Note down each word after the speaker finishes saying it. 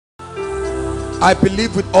I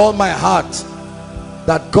believe with all my heart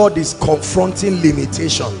that God is confronting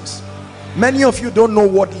limitations. Many of you don't know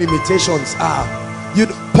what limitations are.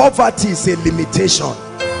 Poverty is a limitation.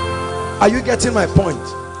 Are you getting my point?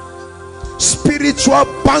 Spiritual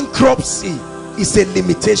bankruptcy is a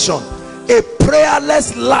limitation. A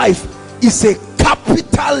prayerless life is a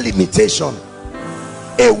capital limitation.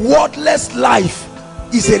 A wordless life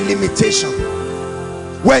is a limitation.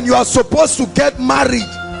 When you are supposed to get married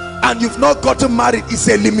and you've not gotten married, it's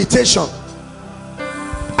a limitation.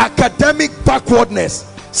 Academic backwardness.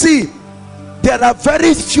 See, there are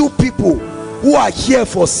very few people who are here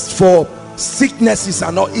for sicknesses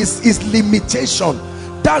and all. Is limitation.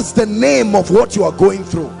 That's the name of what you are going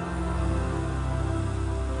through.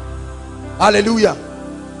 Hallelujah.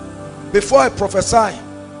 Before I prophesy,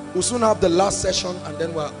 we'll soon have the last session and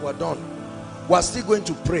then we're done. We're still going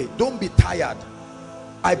to pray. Don't be tired.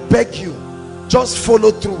 I beg you, just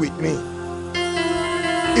follow through with me.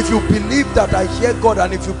 If you believe that I hear God,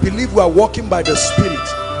 and if you believe we are walking by the Spirit,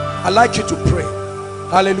 I'd like you to pray.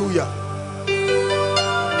 Hallelujah.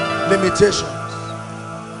 Limitations.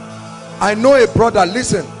 I know a brother,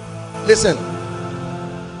 listen.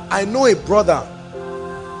 I know a brother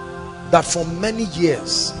that for many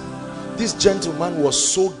years this gentleman was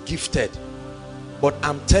so gifted, but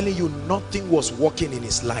I'm telling you, nothing was working in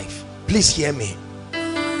his life. Please hear me.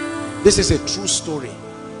 This is a true story.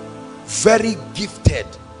 Very gifted,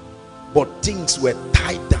 but things were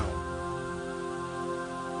tied down.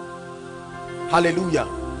 Hallelujah.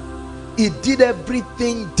 He did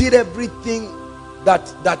everything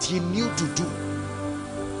that he knew to do,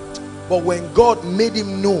 but when God made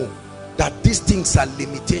him know that these things are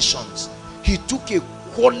limitations, he took a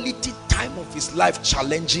quality time of his life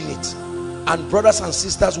challenging it. And brothers and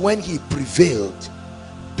sisters, when he prevailed,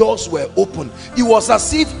 doors were open. It was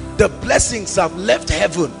as if the blessings have left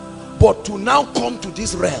heaven, but to now come to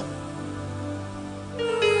this realm.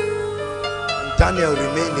 And Daniel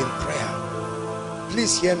remained in prayer.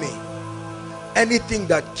 Please hear me. Anything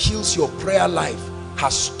that kills your prayer life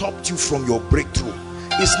has stopped you from your breakthrough.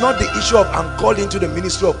 It's not the issue of I'm called into the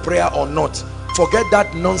ministry of prayer or not. Forget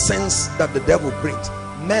that nonsense that the devil brings.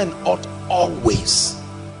 Men ought always.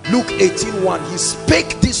 Luke 18:1, he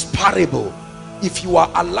spake this parable. If you are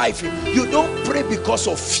alive, you don't pray because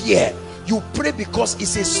of fear. You pray because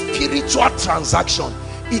it's a spiritual transaction.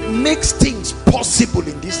 It makes things possible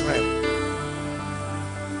in this realm.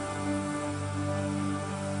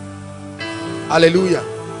 Hallelujah.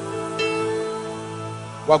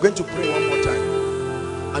 We are going to pray one more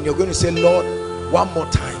time, and you're going to say, Lord, one more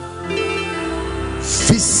time,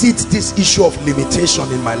 visit this issue of limitation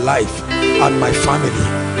in my life and my family.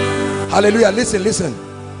 Hallelujah. Listen.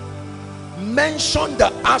 Mention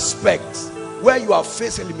the aspects where you are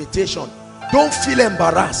facing limitation. Don't feel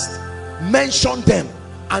embarrassed. Mention them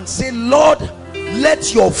and say, Lord,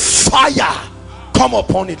 let your fire come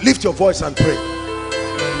upon it. Lift your voice and pray.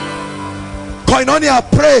 Koinonia,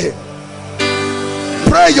 pray.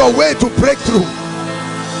 Pray your way to breakthrough.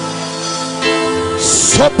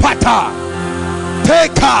 Sopata,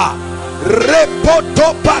 Teka,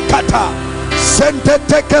 Repotopakata,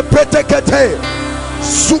 Senteteke Pretekete,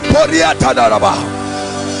 Suporia Tadaraba.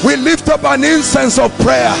 We lift up an incense of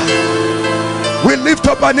prayer. We lift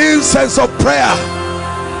up an incense of prayer.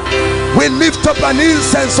 We lift up an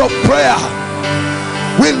incense of prayer.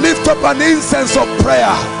 We lift up an incense of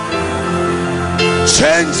prayer.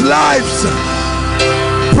 Change lives.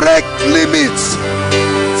 Break limits.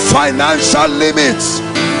 Financial limits.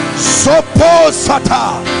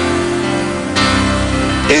 Soposata.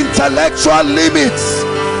 Intellectual limits.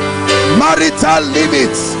 Marital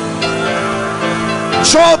limits.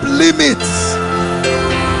 Job limits.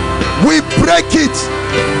 We break it.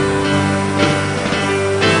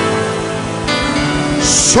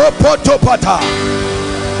 Sopotopata.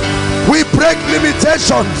 We break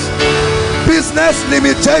limitations. Business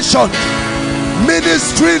limitations.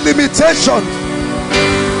 Ministry limitations.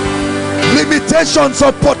 Limitations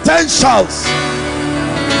of potentials.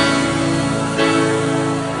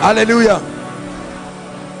 Hallelujah.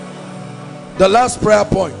 The last prayer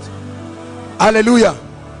point. Hallelujah.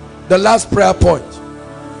 The last prayer point.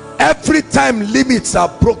 Every time limits are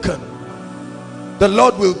broken, the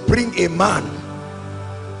Lord will bring a man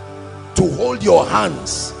to hold your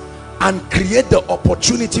hands and create the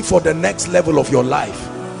opportunity for the next level of your life.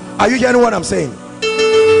 Are you hearing what I'm saying?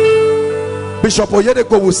 Bishop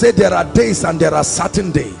Oyedeko will say there are days and there are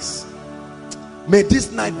certain days. May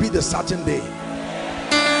this night be the certain day.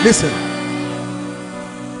 Listen,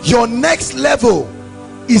 your next level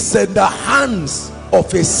is in the hands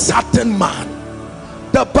of a certain man.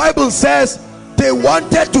 The Bible says they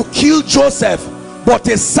wanted to kill Joseph, but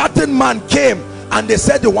a certain man came and they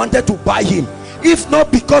said they wanted to buy him. If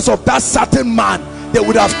not because of that certain man, they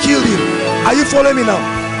would have killed him. Are you following me now?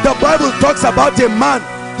 The Bible talks about a man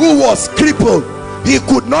who was crippled. He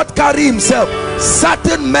could not carry himself.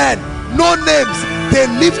 Certain men, no names, they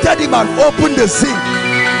lifted him and opened the zinc.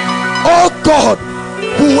 Oh God,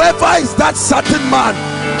 whoever is that certain man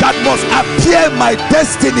that must appear in my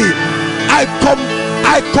destiny, I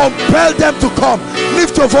compel them to come.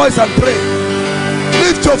 Lift your voice and pray.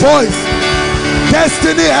 Lift your voice.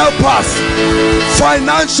 Destiny help us,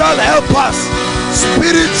 financial help us,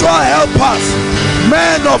 spiritual help us,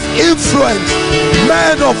 men of influence,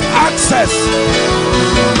 men of access.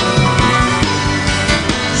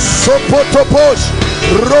 Sopotoposh,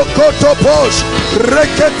 Rokotoposh,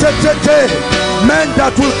 Reketete, men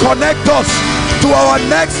that will connect us to our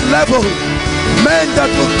next level, men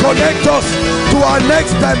that will connect us to our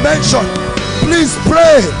next dimension. Please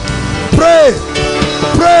pray, pray,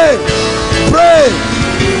 pray, pray.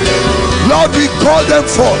 Lord, we call them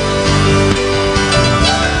forth.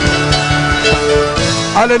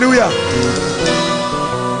 Hallelujah.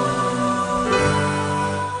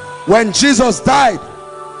 When Jesus died,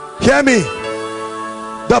 hear me,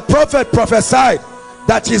 the prophet prophesied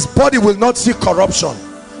that his body will not see corruption,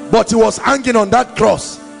 but he was hanging on that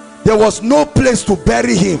cross. There was no place to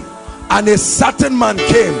bury him, and a certain man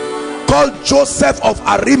came called Joseph of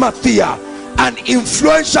Arimathea, an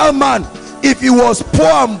influential man. If he was poor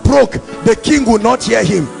and broke, the king would not hear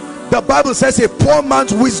him. The Bible says a poor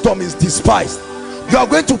man's wisdom is despised. You are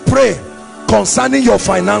going to pray concerning your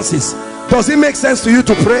finances. Does it make sense to you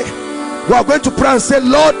to pray? We are going to pray and say,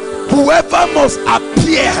 Lord, whoever must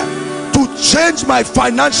appear to change my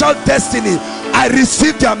financial destiny, I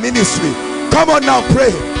receive their ministry. Come on now,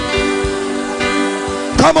 pray.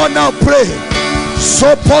 Come on now, pray.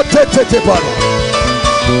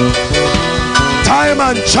 Time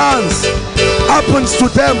and chance happens to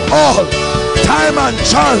them all. Time and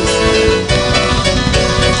chance.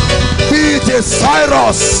 Be it a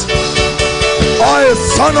Cyrus or a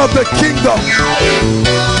son of the kingdom.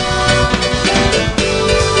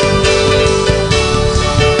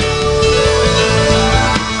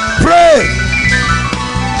 Pray.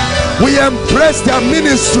 We embrace their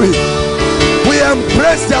ministry. We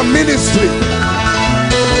embrace their ministry.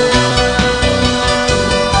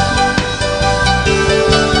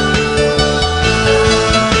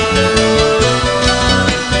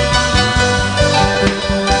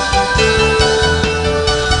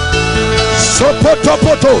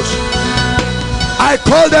 I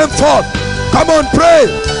call them forth. Come on, pray.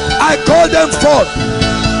 I call them forth.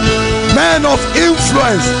 Men of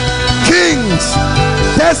influence, kings,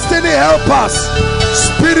 destiny helpers,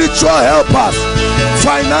 spiritual helpers,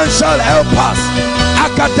 financial helpers,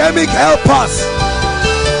 academic helpers,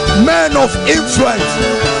 men of influence,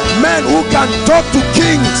 men who can talk to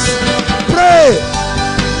kings. Pray.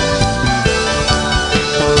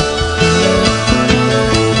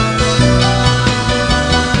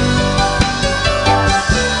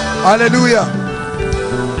 Hallelujah.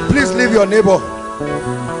 Please leave your neighbor.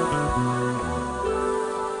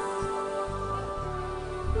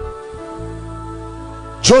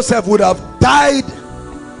 Joseph would have died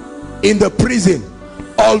in the prison,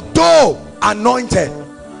 although anointed.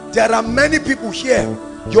 There are many people here,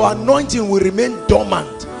 your anointing will remain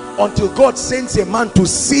dormant until God sends a man to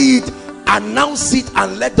see it, announce it,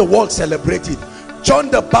 and let the world celebrate it.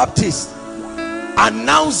 John the Baptist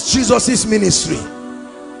announced Jesus's ministry.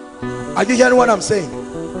 Are you hearing what I'm saying?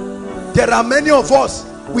 There are many of us,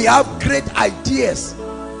 we have great ideas,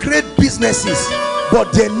 great businesses,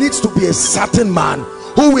 but there needs to be a certain man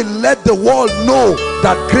who will let the world know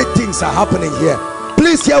that great things are happening here.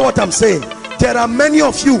 Please hear what I'm saying. There are many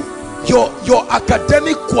of you, your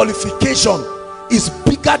academic qualification is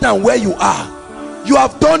bigger than where you are. You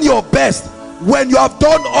have done your best. When you have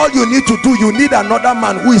done all you need to do, you need another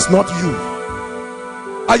man who is not you.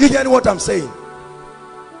 Are you hearing what I'm saying?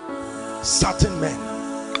 Certain men,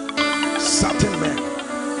 certain men.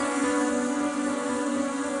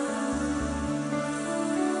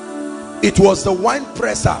 It was the wine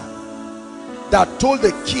presser that told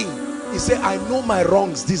the king, he said, I know my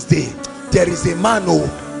wrongs this day. There is a man, oh,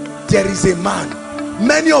 there is a man.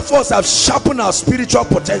 Many of us have sharpened our spiritual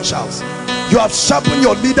potentials. You have sharpened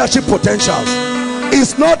your leadership potentials.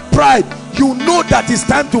 It's not pride. You know that it's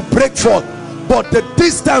time to break forth, but the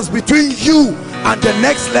distance between you and the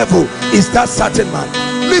next level is that certain man.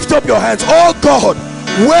 Lift up your hands. Oh God,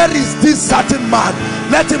 where is this certain man?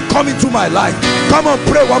 Let him come into my life. Come on,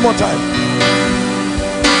 pray one more time.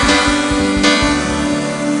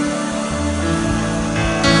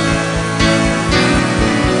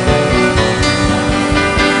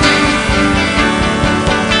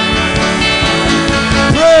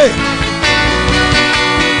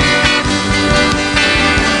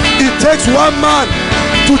 takes one man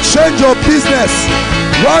to change your business,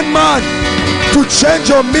 one man to change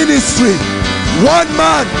your ministry, one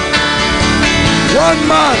man.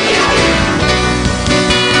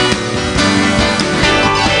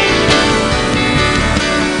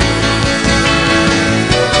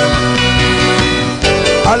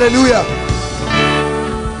 Hallelujah.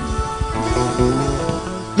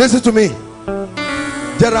 Listen to me.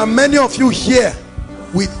 There are many of you here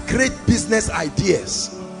with great business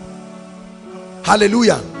ideas.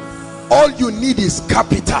 Hallelujah. All you need is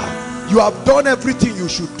capital. You have done everything you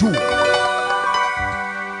should do.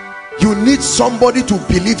 You need somebody to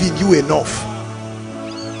believe in you enough.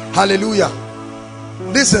 Hallelujah.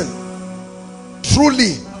 Listen,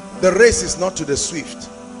 truly the race is not to the swift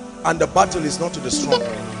and the battle is not to the strong.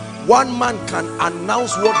 One man can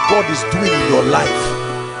announce what God is doing in your life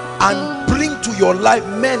and bring to your life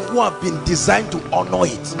men who have been designed to honor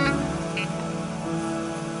it.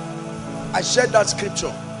 I shared that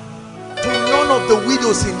scripture. To none of the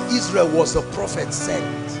widows in Israel was the prophet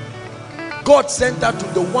sent. God sent her to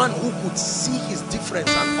the one who could see his difference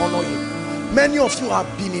and honor him. Many of you have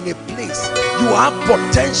been in a place, you have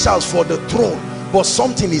potentials for the throne, but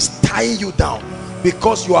something is tying you down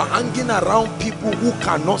because you are hanging around people who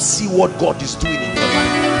cannot see what God is doing in your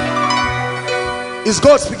life. Is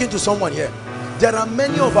God speaking to someone here? There are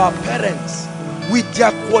many of our parents with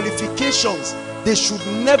their qualifications, they should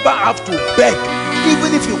never have to beg.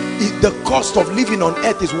 Even if the cost of living on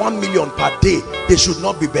earth is 1 million per day, they should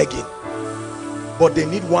not be begging. But they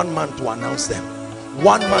need one man to announce them,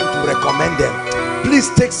 one man to recommend them. Please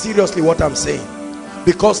take seriously what I'm saying,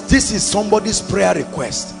 because this is somebody's prayer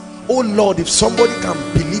request. Oh Lord, if somebody can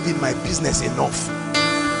believe in my business enough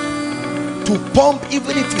to pump,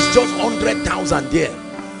 even if it's just 100,000 there.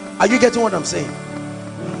 Are you getting what I'm saying?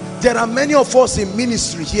 There are many of us in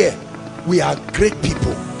ministry here, we are great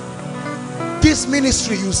people. This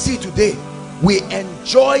ministry you see today, we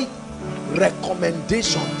enjoy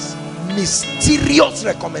recommendations, mysterious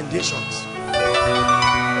recommendations.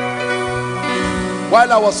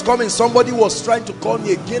 While I was coming, somebody was trying to call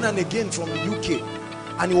me again and again from the UK,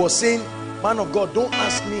 and he was saying, man of God, don't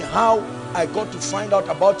ask me how I got to find out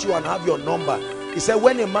about you and have your number. He said,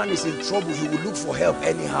 when a man is in trouble, he will look for help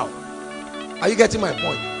anyhow. Are you getting my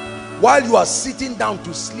point? While you are sitting down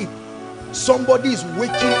to sleep, somebody is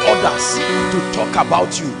waking others to talk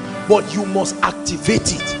about you, but you must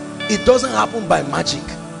activate it. It doesn't happen by magic.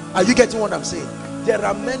 Are you getting what I'm saying? There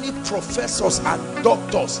are many professors and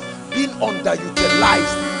doctors being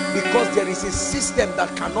underutilized because there is a system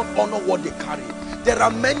that cannot honor what they carry. There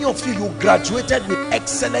are many of you, you graduated with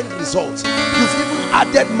excellent results. You've even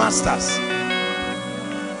added masters.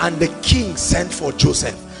 And the king sent for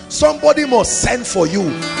Joseph. Somebody must send for you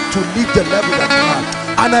to leave the level that you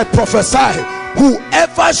are. And I prophesy,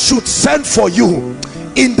 whoever should send for you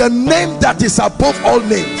in the name that is above all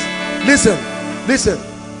names. Listen, listen.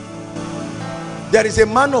 There is a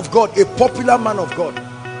man of God, a popular man of God.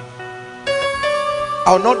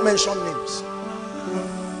 I'll not mention names.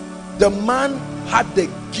 The man had the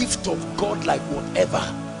gift of God like whatever,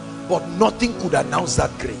 but nothing could announce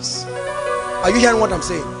that grace. Are you hearing what I'm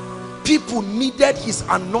saying? People needed his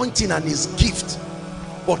anointing and his gift,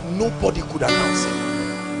 but nobody could announce it.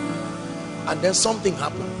 And then something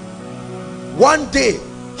happened. One day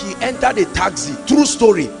he entered a taxi. True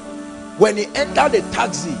story. When he entered a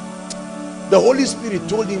taxi, the Holy Spirit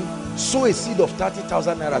told him, sow a seed of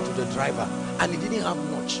 30,000 naira to the driver. And he didn't have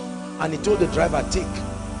much. And he told the driver, take.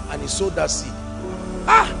 And he sowed that seed.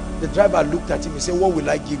 The driver looked at him. He said, what will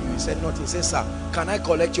I give you? He said, nothing. He said, sir, can I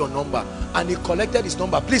collect your number? And he collected his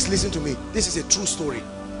number. Please listen to me. This is a true story.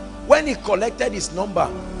 When he collected his number,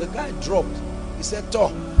 the guy dropped. He said,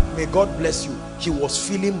 Tom, may God bless you. He was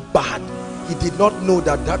feeling bad. He did not know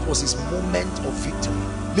that that was his moment of victory.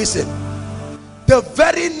 Listen, the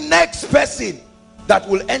very next person that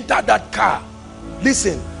will enter that car,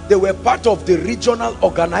 listen, they were part of the regional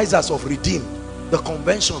organizers of Redeemed, the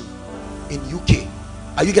convention in UK.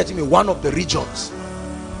 Are you getting me? One of the regions.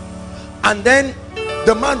 And then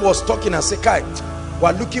the man was talking and said, Kai,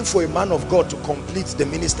 we're looking for a man of God to complete the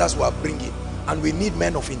ministers we are bringing, and we need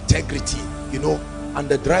men of integrity, you know. And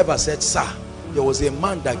the driver said, sir, there was a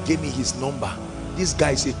man that gave me his number. This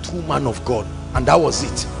guy is a true man of God. And that was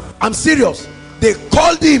it. I'm serious. They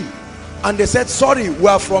called him and they said, sorry, we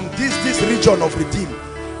are from this region of Redeemed.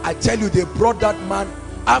 I tell you, they brought that man.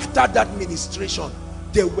 After that ministration,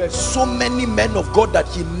 there were so many men of God that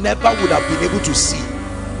he never would have been able to see.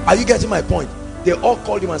 Are you getting my point? They all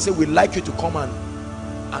called him and said, we'd like you to come and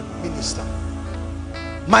minister.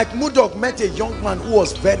 Mike Murdoch met a young man who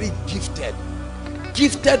was very gifted,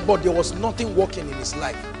 but there was nothing working in his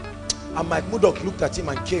life. And Mike Murdoch looked at him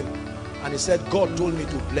and came and he said, God told me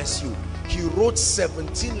to bless you. He wrote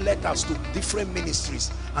 17 letters to different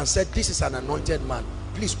ministries and said, this is an anointed man,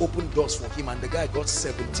 please open doors for him. And the guy got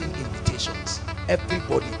 17 invitations.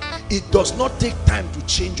 Everybody. It does not take time to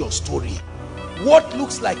change your story. What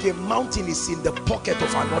looks like a mountain is in the pocket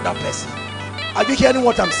of another person. Are you hearing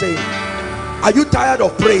what I'm saying? Are you tired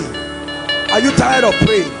of praying? Are you tired of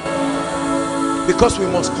praying? Because we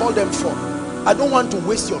must call them forth. I don't want to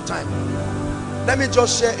waste your time. Let me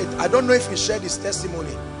just share it. I don't know if you shared his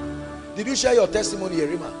testimony. Did you share your testimony,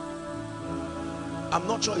 Yerima? I'm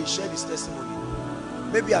not sure he shared his testimony.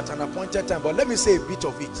 Maybe at an appointed time, but let me say a bit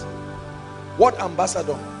of it. What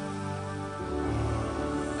ambassador?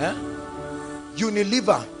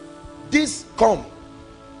 Unilever. This come.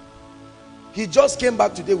 He just came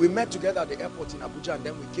back today. We met together at the airport in Abuja and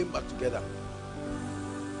then we came back together.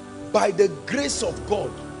 By the grace of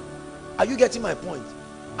God, are you getting my point?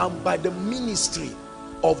 And by the ministry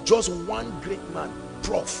of just one great man,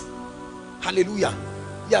 Prof. Hallelujah.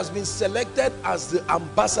 He has been selected as the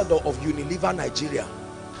ambassador of Unilever Nigeria.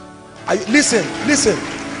 Listen.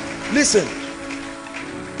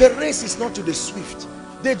 The race is not to the swift.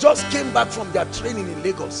 They just came back from their training in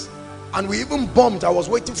Lagos. And we even bumped. I was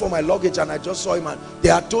waiting for my luggage and I just saw him and they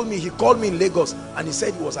had told me, he called me in Lagos and he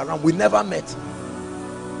said he was around. We never met.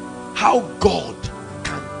 How God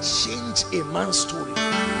can change a man's story.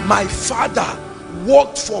 My father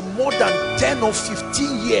worked for more than 10 or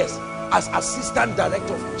 15 years as assistant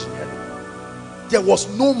director of engineering. There was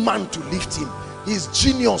no man to lift him. His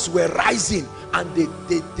genius were rising and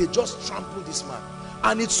they just trampled this man.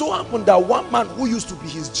 And it so happened that one man who used to be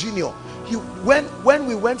his junior, when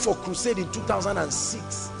we went for crusade in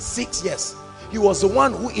 2006, yes, he was the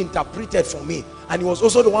one who interpreted for me, and he was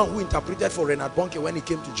also the one who interpreted for Renard Bonke when he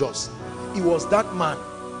came to Jos. He was that man.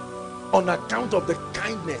 On account of the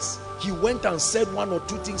kindness, he went and said one or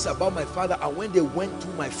two things about my father, and when they went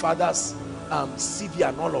through my father's CV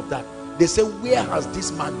and all of that, they said, where has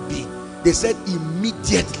this man been? They said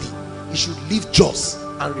immediately he should leave Jos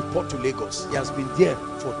and report to Lagos. He has been there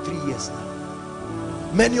for 3 years now.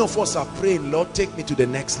 Many of us are praying, Lord, take me to the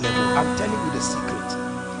next level. I'm telling you the secret.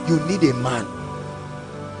 You need a man.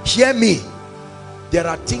 Hear me. There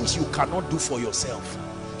are things you cannot do for yourself.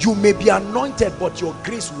 You may be anointed, but your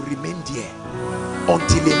grace will remain there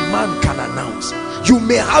until a man can announce. You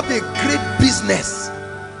may have a great business,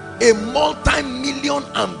 a multi-million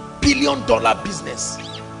and billion-dollar business,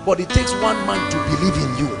 but it takes one man to believe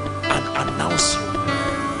in you and announce you.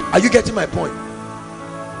 Are you getting my point?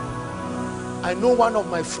 I know one of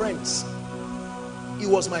my friends. He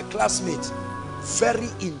was my classmate. Very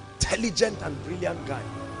intelligent and brilliant guy.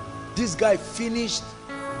 This guy finished,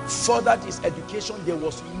 furthered his education. There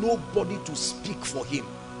was nobody to speak for him.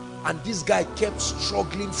 And this guy kept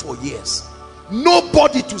struggling for years.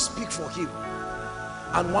 Nobody to speak for him.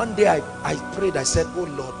 And one day I prayed. I said, oh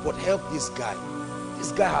Lord, but help this guy.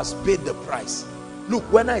 This guy has paid the price. Look,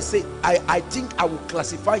 when I say, I think I will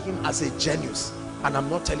classify him as a genius, and I'm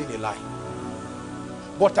not telling a lie.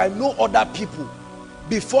 But I know other people,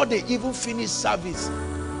 before they even finish service,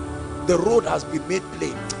 the road has been made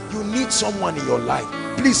plain. You need someone in your life.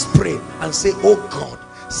 Please pray and say, oh God,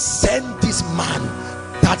 send this man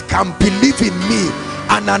that can believe in me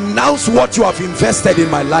and announce what you have invested in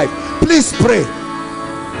my life. Please pray.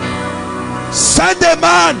 Send a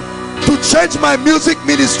man to change my music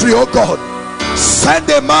ministry, oh God. Send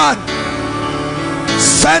a man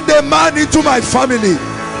into my family.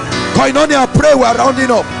 Koinonia, pray. We are rounding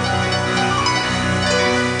up.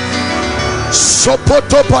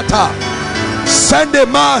 Sopotopata. Send a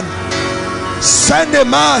man. Send a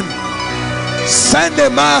man. Send a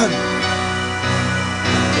man.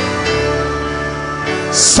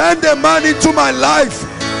 Send a man into my life.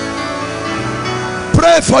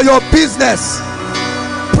 Pray for your business.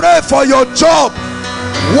 Pray for your job.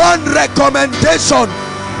 One recommendation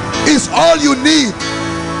is all you need.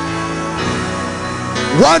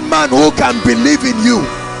 One man who can believe in you.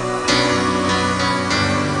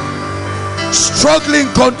 Struggling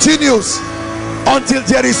continues until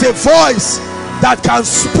there is a voice that can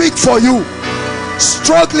speak for you.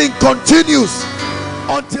 Struggling continues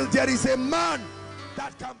until there is a man